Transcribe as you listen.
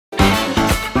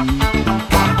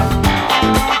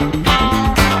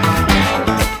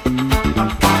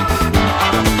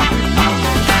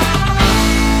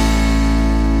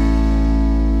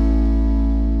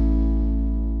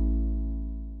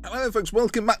Hello folks,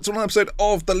 welcome back to another episode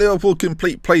of the Liverpool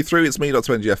Complete Playthrough. It's me,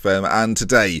 Dr. NGFM, and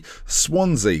today,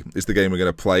 Swansea is the game we're going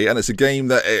to play, and it's a game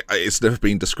that it's never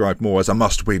been described more as a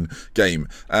must-win game.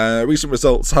 Recent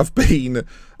results have been,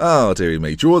 oh dearie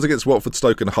me, draws against Watford,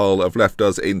 Stoke and Hull have left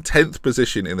us in 10th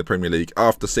position in the Premier League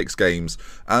after 6 games,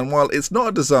 and while it's not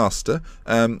a disaster,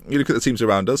 you look at the teams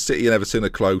around us, City and Everton are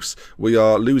close. We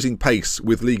are losing pace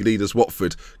with league leaders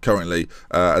Watford currently,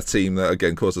 a team that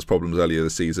again caused us problems earlier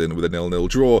this season with a 0-0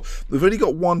 draw. We've only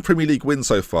got one Premier League win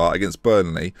so far against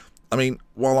Burnley. I mean,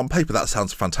 while on paper that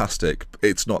sounds fantastic,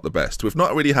 it's not the best. We've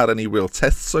not really had any real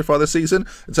tests so far this season.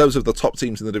 In terms of the top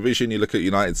teams in the division, you look at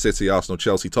United, City, Arsenal,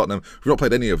 Chelsea, Tottenham, we've not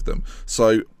played any of them.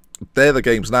 So they're the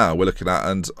games now we're looking at,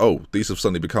 and oh, these have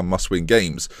suddenly become must-win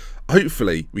games.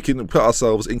 Hopefully, we can put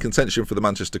ourselves in contention for the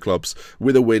Manchester clubs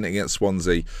with a win against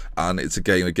Swansea, and it's a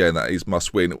game, again, that is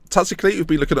must-win. Tactically, we've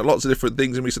been looking at lots of different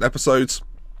things in recent episodes.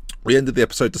 We ended the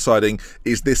episode deciding,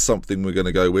 is this something we're going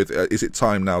to go with? Is it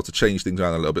time now to change things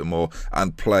around a little bit more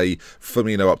and play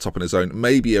Firmino up top on his own?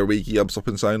 Maybe Origi up top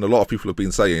on his own. A lot of people have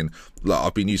been saying, look,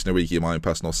 I've been using Origi in my own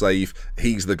personal save.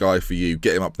 He's the guy for you.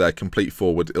 Get him up there, complete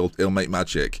forward. He'll make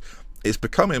magic. It's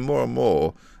becoming more and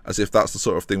more as if that's the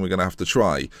sort of thing we're going to have to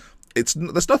try. There's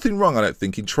nothing wrong, I don't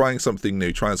think, in trying something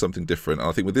new, trying something different. And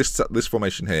I think with this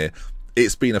formation here,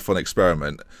 it's been a fun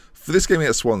experiment. For this game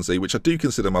against Swansea, which I do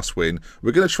consider must win,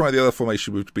 we're going to try the other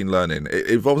formation we've been learning. It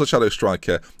involves a shadow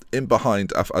striker in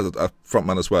behind a front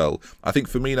man as well. I think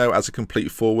Firmino as a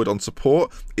complete forward on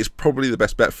support is probably the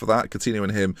best bet for that. Coutinho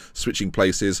and him switching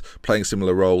places, playing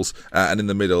similar roles, and in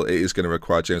the middle it is going to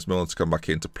require James Milner to come back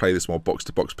in to play this more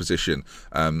box-to-box position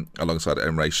alongside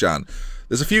Emre Can.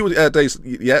 There's a few days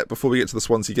yet before we get to the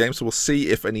Swansea game, so we'll see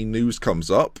if any news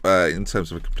comes up in terms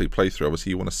of a complete playthrough. Obviously,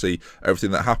 you want to see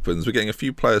everything that happens. We're getting a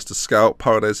few players to scout.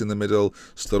 Paredes in the middle,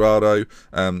 Storaro,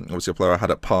 obviously a player I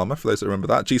had at Parma, for those that remember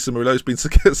that. Jason Murillo's been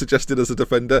suggested as a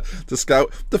defender to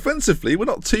scout. Defensively, we're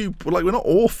not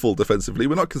awful defensively.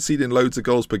 We're not conceding loads of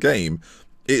goals per game.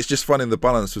 It's just finding the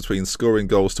balance between scoring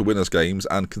goals to win us games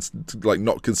and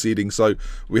not conceding, so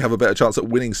we have a better chance at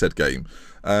winning said game.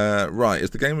 Right,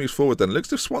 as the game moves forward then, it looks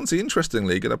as if Swansea,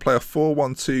 interestingly, going to play a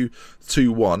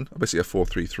 4-1-2-2-1, basically a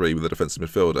 4-3-3 with a defensive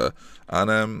midfielder.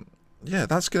 And yeah,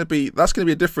 that's going to be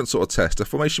a different sort of test, a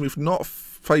formation we've not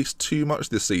faced too much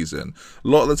this season. A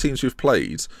lot of the teams we've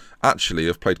played actually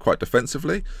have played quite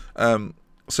defensively.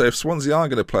 So if Swansea are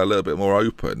going to play a little bit more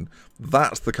open,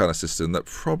 that's the kind of system that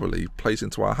probably plays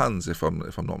into our hands, if I'm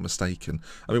not mistaken.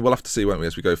 I mean, we'll have to see, won't we,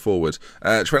 as we go forward.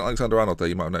 Trent Alexander-Arnold there,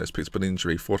 you might have noticed, picked up an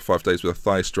injury, 4 to 5 days with a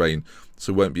thigh strain,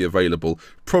 so won't be available.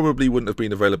 Probably wouldn't have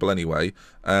been available anyway.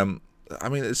 I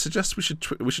mean, it suggests we should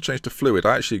change to fluid.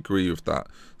 I actually agree with that,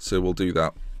 so we'll do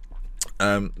that.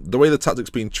 The way the tactic's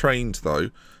been trained,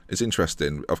 though, is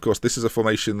interesting. Of course, this is a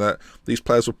formation that these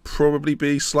players will probably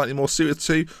be slightly more suited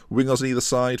to. Wingers on either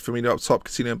side, Firmino up top,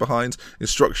 Coutinho behind.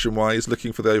 Instruction-wise,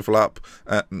 looking for the overlap.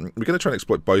 We're going to try and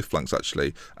exploit both flanks,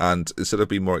 actually. And instead of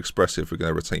being more expressive, we're going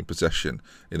to retain possession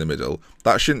in the middle.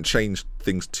 That shouldn't change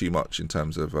things too much in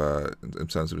terms of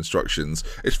instructions.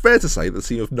 It's fair to say that the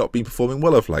team have not been performing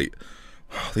well of late.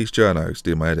 These journos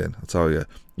do my head in, I tell you.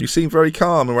 You seem very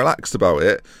calm and relaxed about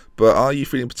it, but are you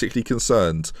feeling particularly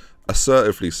concerned?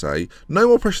 Assertively say, no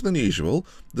more pressure than usual.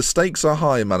 The stakes are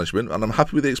high in management, and I'm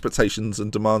happy with the expectations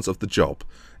and demands of the job.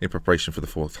 In preparation for the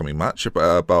forthcoming match, hang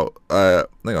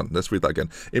on, let's read that again.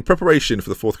 In preparation for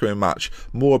the forthcoming match,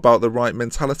 more about the right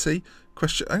mentality?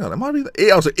 Hang on, am I reading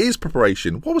that? It is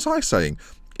preparation. What was I saying?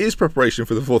 Is preparation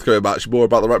for the forthcoming match more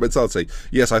about the right mentality?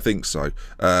 Yes, I think so.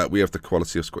 We have the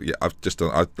quality of squad. Yeah, I've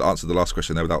answered the last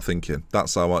question there without thinking.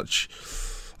 That's how much.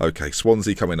 Okay,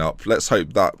 Swansea coming up. Let's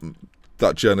hope that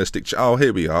journalistic. Oh,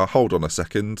 here we are. Hold on a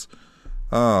second.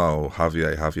 Oh,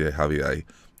 Javier.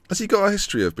 Has he got a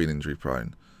history of being injury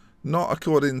prone? Not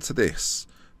according to this,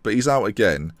 but he's out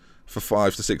again for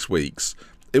 5 to 6 weeks.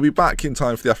 He'll be back in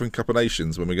time for the African Cup of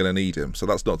Nations when we're going to need him, so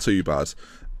that's not too bad.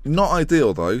 Not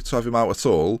ideal, though, to have him out at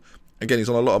all. Again, he's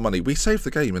on a lot of money. We save the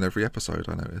game in every episode,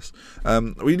 I notice.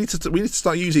 We need to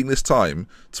start using this time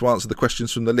to answer the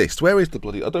questions from the list. Where is the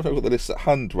bloody... I don't know if I've got the list at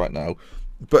hand right now.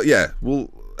 But yeah,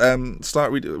 we'll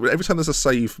start reading... Every time there's a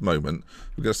save moment,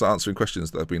 we're going to start answering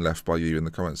questions that have been left by you in the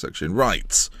comment section.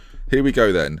 Right, here we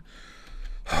go then.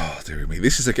 Oh, dear me.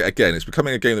 This is, again, it's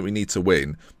becoming a game that we need to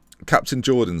win. Captain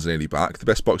Jordan's nearly back, the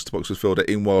best box-to-box midfielder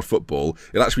in world football.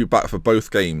 He'll actually be back for both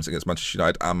games against Manchester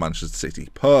United and Manchester City.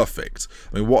 Perfect.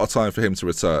 I mean, what a time for him to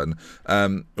return.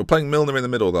 We're playing Milner in the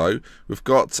middle, though. We've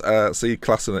got,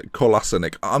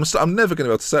 Kolasinac. I'm never going to be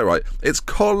able to say it right. It's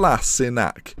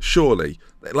Kolasinac, surely.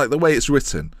 Like the way it's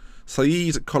written.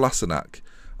 Saeed Kolasinac.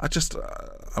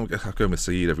 I'm going with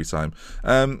Saeed every time.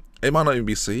 It might not even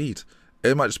be Saeed.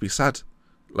 It might just be Sad.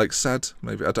 Like Sad,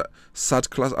 maybe. Sad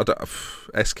class.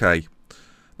 SK.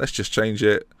 Let's just change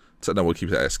it to... No, we'll keep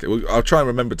it at SK. I'll try and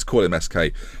remember to call him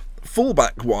SK.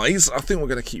 Fullback-wise, I think we're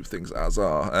going to keep things as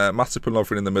are. Matip and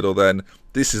Lovren in the middle then.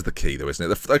 This is the key, though,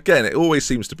 isn't it? Again, it always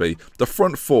seems to be. The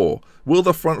front four. Will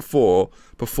the front four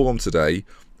perform today?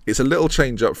 It's a little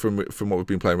change up from what we've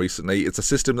been playing recently. It's a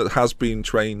system that has been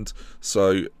trained.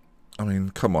 So, I mean,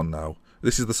 come on now.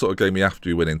 This is the sort of game we have to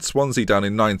be winning. Swansea down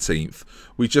in 19th.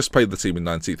 We just played the team in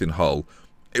 19th in Hull.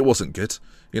 It wasn't good.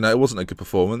 You know, it wasn't a good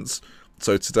performance.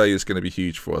 So today is going to be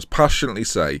huge for us. Passionately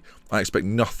say, I expect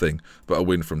nothing but a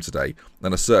win from today.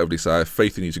 And assertively say, I have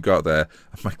faith in you to go out there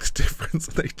and make the difference.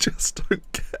 And they just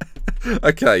don't care.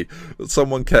 Okay,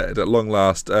 someone cared at long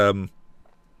last.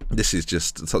 This is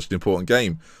just such an important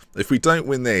game. If we don't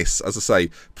win this, as I say,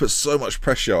 put so much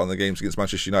pressure on the games against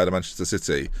Manchester United and Manchester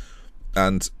City.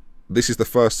 And this is the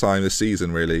first time this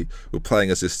season, really, we're playing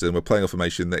a system, we're playing a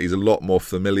formation that is a lot more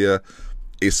familiar,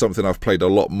 is something I've played a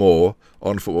lot more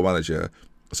on Football Manager.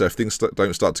 So if things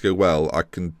don't start to go well, I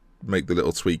can make the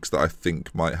little tweaks that I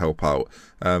think might help out.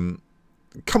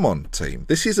 Come on, team.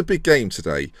 This is a big game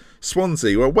today.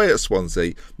 Swansea, we're away at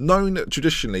Swansea. Known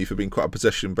traditionally for being quite a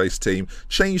possession-based team.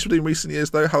 Changed within recent years,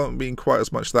 though. Haven't been quite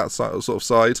as much that sort of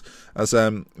side. As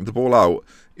the ball out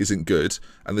isn't good.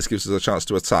 And this gives us a chance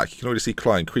to attack. You can already see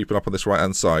Klein creeping up on this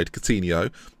right-hand side. Coutinho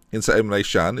into Emre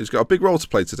Can, who's got a big role to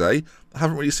play today. I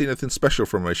haven't really seen anything special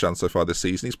from Emre Can so far this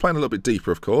season. He's playing a little bit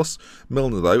deeper, of course.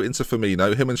 Milner, though, into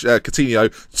Firmino. Him and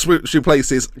Coutinho switching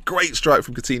places. Great strike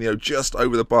from Coutinho just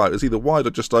over the bar. It was either wide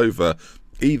or just over.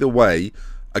 Either way,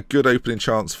 a good opening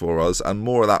chance for us, and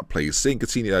more of that, please. Seeing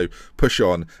Coutinho push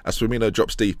on as Firmino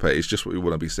drops deeper is just what we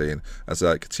want to be seeing. As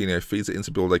Coutinho feeds it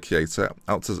into Balde Keita,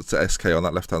 out to SK on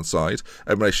that left-hand side.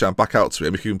 Emre Can back out to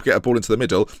him. If you can get a ball into the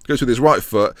middle, goes with his right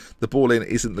foot. The ball in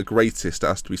isn't the greatest, it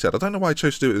has to be said. I don't know why he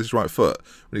chose to do it with his right foot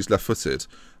when he's left-footed.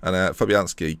 And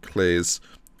Fabianski clears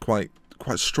quite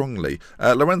strongly.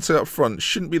 Llorente up front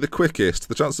shouldn't be the quickest.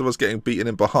 The chance of us getting beaten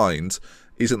in behind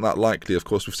isn't that likely. Of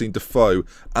course, we've seen Defoe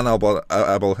and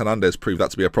Abel Hernandez prove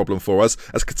that to be a problem for us.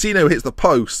 As Coutinho hits the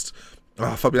post,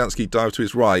 Fabianski dived to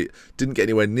his right, didn't get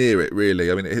anywhere near it,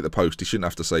 really. I mean, it hit the post. He shouldn't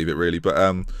have to save it, really.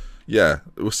 But, yeah,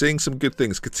 we're seeing some good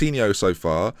things. Coutinho, so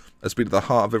far, has been at the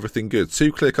heart of everything good.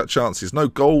 2 clear-cut chances. No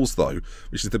goals, though,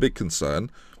 which is the big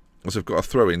concern. So we've got a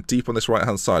throw in deep on this right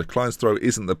hand side. Klein's throw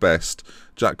isn't the best.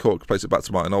 Jack Cork plays it back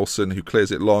to Martin Olsen, who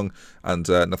clears it long, and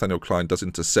Nathaniel Klein does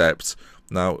intercept.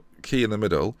 Now Key in the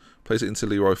middle plays it into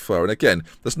Leroy Fer, and again,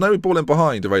 there's no ball in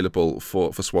behind available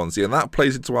for Swansea, and that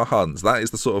plays into our hands. That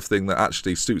is the sort of thing that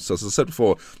actually suits us. As I said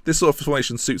before, this sort of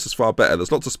formation suits us far better.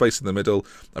 There's lots of space in the middle.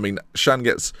 I mean, Shan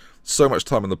gets so much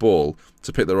time on the ball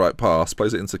to pick the right pass,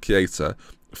 plays it into Keita.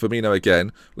 Firmino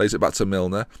again, lays it back to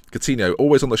Milner. Coutinho,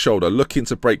 always on the shoulder, looking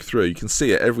to break through. You can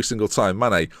see it every single time.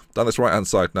 Mane, down this right-hand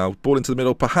side now. Ball into the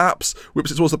middle, perhaps.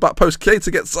 Whips it towards the back post. Keita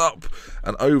gets up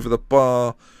and over the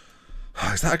bar.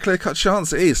 Is that a clear-cut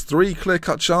chance? It is. 3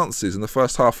 clear-cut chances in the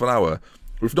first half an hour.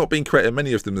 We've not been creating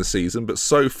many of them this season, but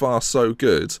so far, so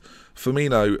good.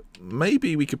 Firmino,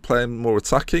 maybe we could play him more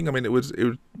attacking. I mean, it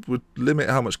would limit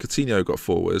how much Coutinho got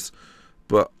forward.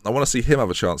 But I want to see him have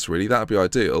a chance, really. That would be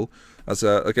ideal. As,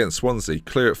 again, Swansea,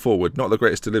 clear it forward. Not the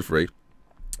greatest delivery.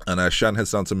 And Shan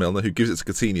heads down to Milner, who gives it to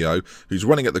Coutinho, who's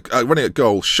running at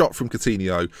goal. Shot from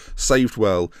Coutinho. Saved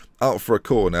well. Out for a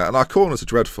corner. And our corners are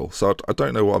dreadful, so I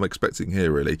don't know what I'm expecting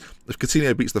here, really. If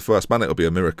Coutinho beats the first man, it'll be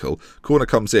a miracle. Corner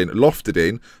comes in. Lofted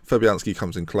in. Fabianski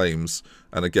comes and claims.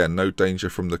 And again, no danger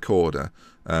from the corner.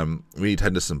 We need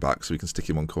Henderson back so we can stick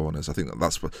him on corners. I think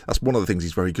that's one of the things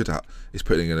he's very good at, is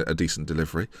putting in a decent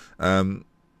delivery.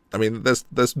 I mean,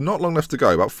 there's not long left to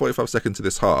go, about 45 seconds to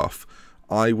this half.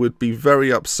 I would be very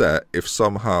upset if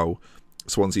somehow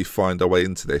Swansea find our way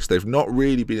into this. They've not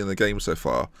really been in the game so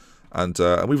far, and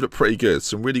we've looked pretty good.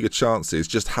 Some really good chances,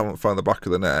 just haven't found the back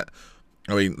of the net.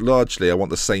 I mean, largely I want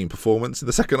the same performance in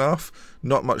the second half.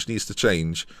 Not much needs to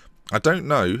change. I don't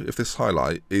know if this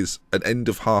highlight is an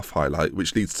end-of-half highlight,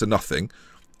 which leads to nothing,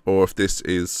 or if this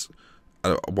is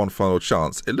one final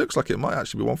chance. It looks like it might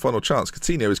actually be one final chance.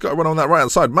 Coutinho has got to run on that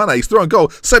right-hand side. Mane, he's through on goal.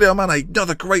 Sadio Mane,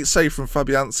 another great save from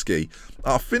Fabianski.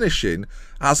 Our finishing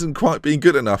hasn't quite been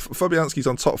good enough. Fabianski's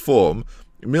on top form.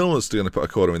 Milner's still going to put a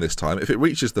corner in this time. If it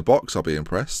reaches the box, I'll be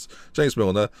impressed. James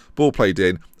Milner, ball played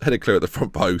in, headed clear at the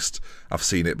front post. I've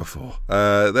seen it before.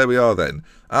 There we are then.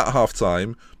 At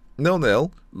half-time,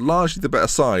 0-0, largely the better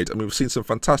side. I mean, we've seen some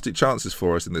fantastic chances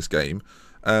for us in this game.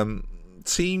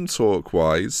 Team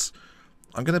talk-wise,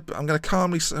 I'm gonna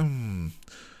calmly say,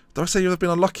 Did I say they've been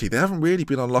unlucky? They haven't really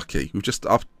been unlucky. We've just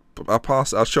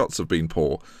our shots have been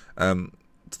poor.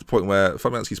 To the point where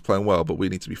Fabianski's playing well, but we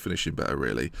need to be finishing better,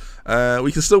 really.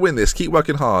 We can still win this. Keep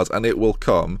working hard, and it will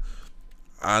come.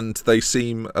 And they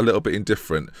seem a little bit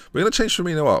indifferent. We're going to change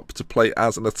Firmino up to play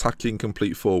as an attacking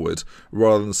complete forward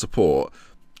rather than support.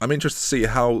 I'm interested to see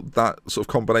how that sort of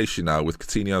combination now with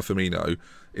Coutinho and Firmino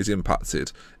is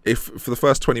impacted. If for the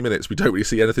first 20 minutes we don't really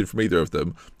see anything from either of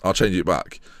them, I'll change it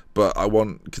back. But I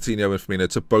want Coutinho and Firmino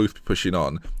to both be pushing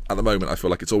on. At the moment, I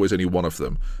feel like it's always only one of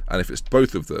them. And if it's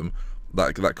both of them,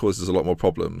 that causes a lot more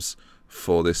problems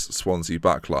for this Swansea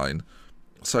backline.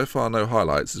 So far, no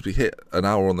highlights as we hit an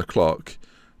hour on the clock.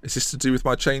 Is this to do with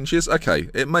my changes? Okay,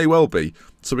 it may well be.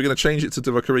 So we're going to change it to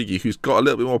Divock Origi, who's got a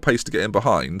little bit more pace to get in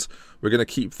behind. We're going to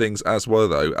keep things as well,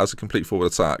 though, as a complete forward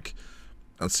attack,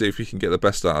 and see if we can get the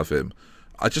best out of him.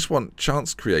 I just want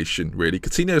chance creation, really.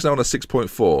 Coutinho's now on a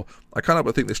 6.4. I can't help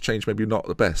but think this change may be not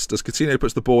the best. As Coutinho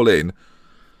puts the ball in...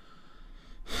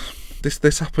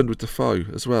 This happened with Defoe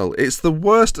as well. It's the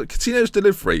worst. Coutinho's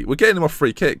delivery. We're getting him off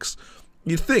free kicks.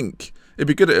 You'd think it'd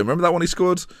be good at him. Remember that one he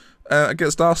scored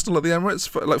against Arsenal at the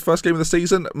Emirates? Like first game of the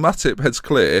season? Matip heads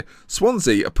clear.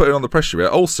 Swansea are putting on the pressure here.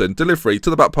 Olsen, delivery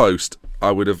to the back post.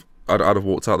 I'd have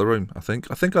walked out of the room, I think.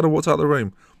 I think I'd have walked out of the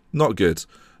room. Not good.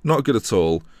 Not good at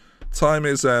all. Time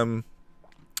is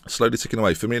slowly ticking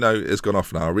away. Firmino has gone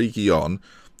off now. Origi on.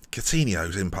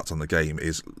 Coutinho's impact on the game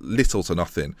is little to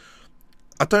nothing.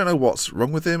 I don't know what's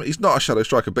wrong with him. He's not a shadow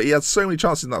striker, but he had so many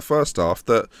chances in that first half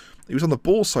that he was on the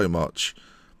ball so much.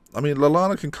 I mean,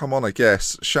 Lallana can come on, I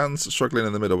guess. Shan's struggling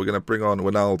in the middle. We're going to bring on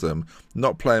Wijnaldum,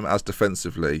 not play him as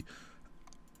defensively.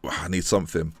 I need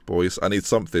something, boys. I need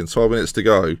something. 12 minutes to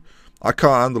go. I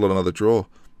can't handle another draw.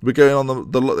 We're going on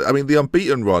the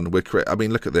unbeaten run. I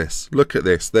mean, look at this. Look at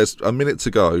this. There's a minute to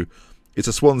go. It's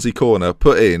a Swansea corner.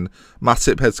 Put in.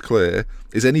 Matip heads clear.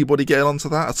 Is anybody getting onto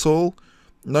that at all?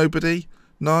 Nobody?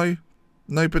 No,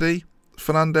 nobody.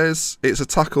 Fernandez, it's a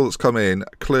tackle that's come in,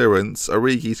 clearance.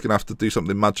 Origi's going to have to do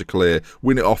something magical here,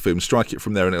 win it off him, strike it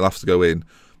from there, and it'll have to go in.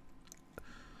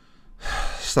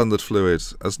 Standard fluid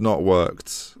has not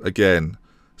worked again.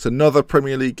 It's another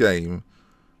Premier League game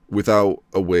without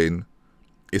a win.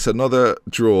 It's another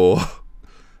draw.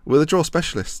 We're the draw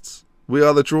specialists. We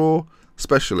are the draw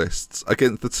specialists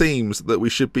against the teams that we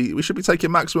should be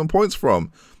taking maximum points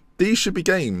from. These should be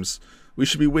games we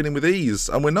should be winning with ease,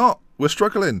 and we're not. We're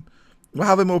struggling. We're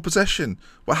having more possession.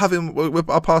 Our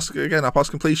pass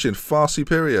completion far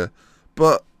superior.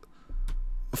 But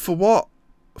for what?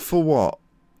 For what?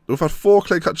 We've had 4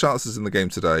 clear-cut chances in the game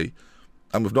today,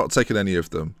 and we've not taken any of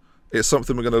them. It's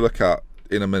something we're going to look at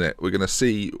in a minute. We're going to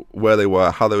see where they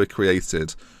were, how they were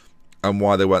created, and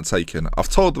why they weren't taken. I've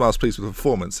told them I was pleased with the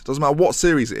performance. It doesn't matter what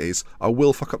series it is. I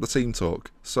will fuck up the team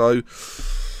talk. So...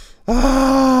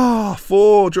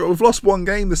 4. We've lost 1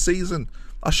 game this season.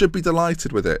 I should be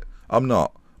delighted with it. I'm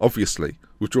not, obviously.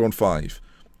 We've drawn 5.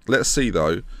 Let's see,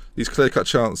 though, these clear-cut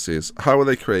chances. How were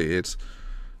they created?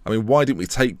 I mean, why didn't we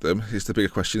take them is the bigger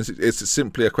question. It's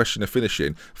simply a question of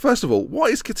finishing. First of all,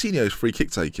 what is Coutinho's free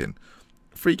kick taking?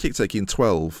 Free kick taking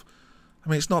 12. I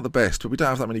mean, it's not the best, but we don't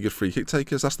have that many good free kick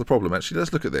takers. That's the problem, actually.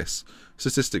 Let's look at this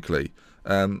statistically.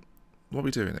 What are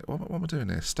we doing? What am I doing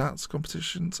here? Stats,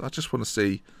 competitions? I just want to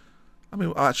see... I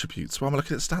mean, attributes. What am I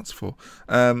looking at stats for?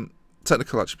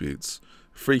 Technical attributes.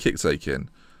 Free kick taking.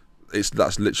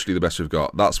 That's literally the best we've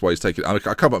got. That's why he's taking... I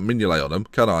can't put Mignolet on him,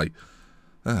 can I?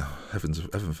 Oh, heaven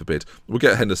forbid. We'll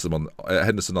get Henderson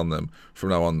on them from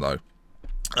now on, though.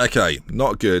 Okay,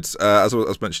 not good. As I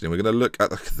was mentioning, we're going to look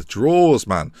at the draws,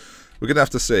 man. We're going to have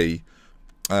to see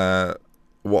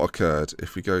what occurred.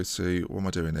 If we go to... What am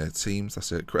I doing here? Teams,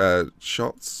 that's it.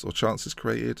 Shots or chances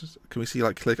created. Can we see,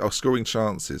 like, scoring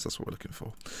chances? That's what we're looking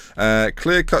for.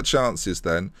 Clear-cut chances,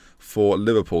 then, for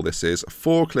Liverpool, this is.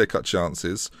 4 clear-cut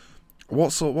chances.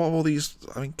 What are all these...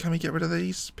 I mean, can we get rid of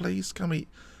these, please? Can we...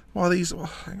 Why are these... Oh,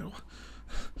 hang on.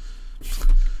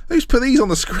 Who's put these on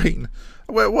the screen?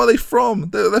 Where are they from?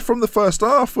 They're from the first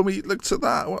half when we looked at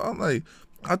that, aren't they?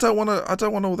 I don't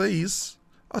want all these.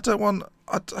 How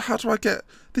do I get...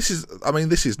 This is... I mean,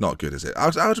 this is not good, is it?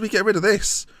 How do we get rid of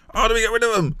this? How do we get rid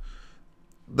of them?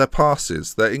 They're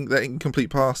passes. They're incomplete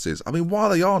passes. I mean, why are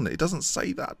they on? It doesn't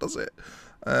say that, does it?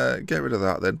 Get rid of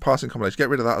that then. Passing combination. Get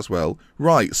rid of that as well.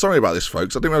 Right. Sorry about this,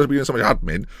 folks. I didn't realize we were doing so much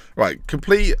admin. Right.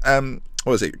 Complete...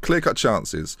 what is it? Clear-cut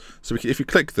chances. So if you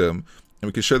click them, and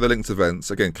we can show the linked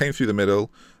events. Again, came through the middle,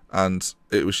 and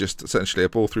it was just essentially a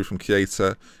ball through from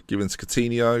Keita, given to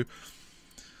Coutinho.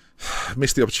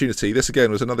 Missed the opportunity. This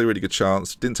again was another really good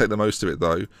chance. Didn't take the most of it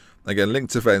though. Again,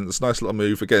 linked events. Nice little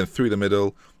move again through the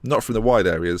middle. Not from the wide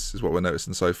areas is what we're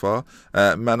noticing so far.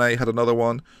 Mane had another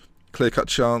one. Clear cut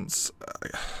chance.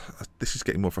 This is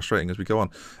getting more frustrating as we go on.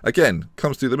 Again,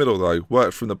 comes through the middle though.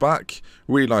 Worked from the back.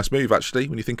 Really nice move actually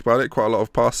when you think about it. Quite a lot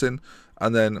of passing.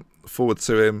 And then forward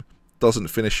to him. Doesn't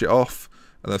finish it off.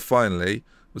 And then finally,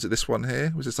 was it this one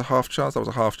here? Was this a half chance? That was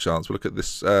a half chance. We'll look at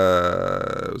this.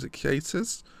 Was it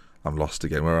Keita's? I'm lost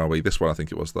again. Where are we? This one I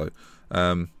think it was though.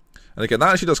 And again,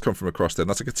 that actually does come from across there.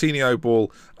 That's a Coutinho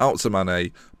ball out to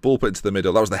Mane. Ball put into the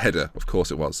middle. That was the header, of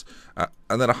course it was.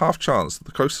 And then a half chance.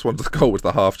 The closest one to the goal was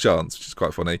the half chance, which is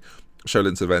quite funny. Show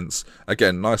linked events.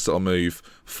 Again, nice little move.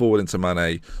 Forward into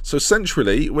Mane. So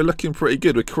centrally, we're looking pretty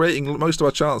good. We're creating most of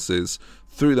our chances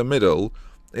through the middle.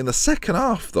 In the second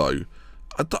half, though,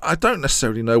 I don't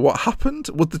necessarily know what happened.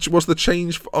 Was the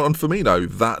change on Firmino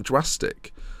that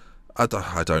drastic? I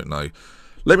don't know.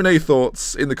 Let me know your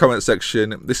thoughts in the comment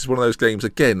section. This is one of those games,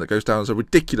 again, that goes down as a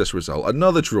ridiculous result.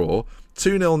 Another draw,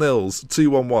 2-0-0s,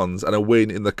 2-1-1s, and a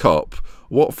win in the Cup.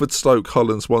 Watford, Stoke,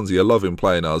 Holland, Swansea are loving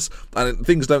playing us. And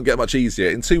things don't get much easier.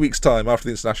 In 2 weeks' time, after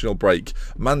the international break,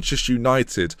 Manchester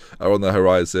United are on the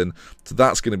horizon. So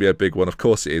that's going to be a big one. Of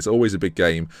course it is. Always a big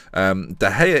game. De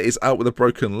Gea is out with a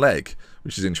broken leg,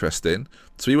 which is interesting.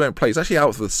 So he won't play. He's actually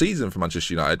out for the season for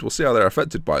Manchester United. We'll see how they're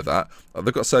affected by that.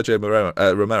 They've got Sergio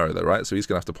Romero though, right? So he's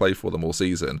going to have to play for them all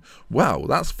season. Wow,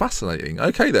 that's fascinating.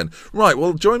 Okay then. Right,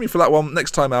 well, join me for that one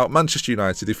next time out. Manchester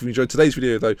United. If you enjoyed today's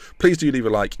video though, please do leave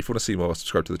a like. If you want to see more,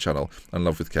 subscribe to the channel. And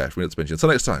love with care. From me, it's Benji. Until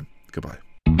next time, goodbye.